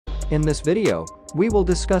In this video, we will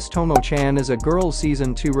discuss Tomo Chan as a Girl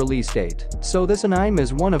Season 2 release date. So this anime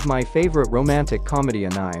is one of my favorite romantic comedy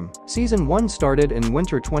anime. Season 1 started in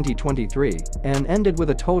winter 2023 and ended with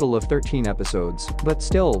a total of 13 episodes. But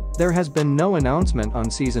still, there has been no announcement on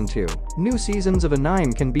Season 2. New seasons of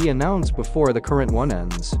anime can be announced before the current one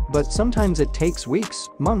ends, but sometimes it takes weeks,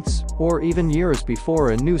 months, or even years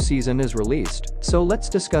before a new season is released. So let's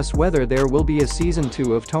discuss whether there will be a Season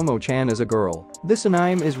 2 of Tomo Chan as a Girl. This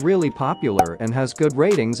anime is really popular and has good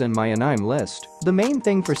ratings in my anime list. The main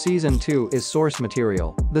thing for Season 2 is source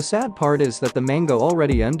material. The sad part is that the manga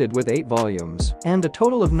already ended with 8 volumes and a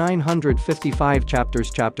total of 955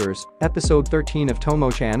 chapters. Episode 13 of Tomo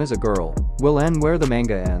Chan as a Girl will end where the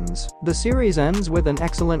manga ends. The series ends with an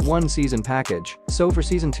excellent one-season package, so for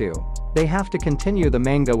Season 2, they have to continue the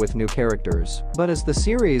manga with new characters. But as the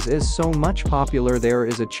series is so much popular, there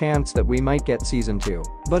is a chance that we might get Season 2.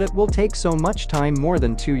 But it will take so much time, more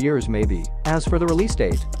than 2 years maybe. As for the release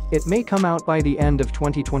date, it may come out by the end of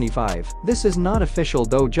 2025. This is not official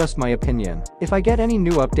though, just my opinion. If I get any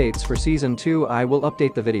new updates for Season 2, I will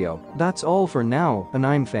update the video. That's all for now,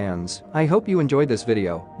 anime fans. I hope you enjoyed this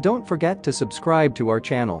video. Don't forget to subscribe to our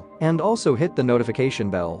channel and also hit the notification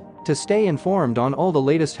bell to stay informed on all the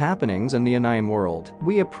latest happenings in the anime world.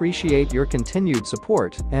 We appreciate your continued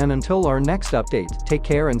support, and until our next update, take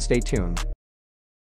care and stay tuned.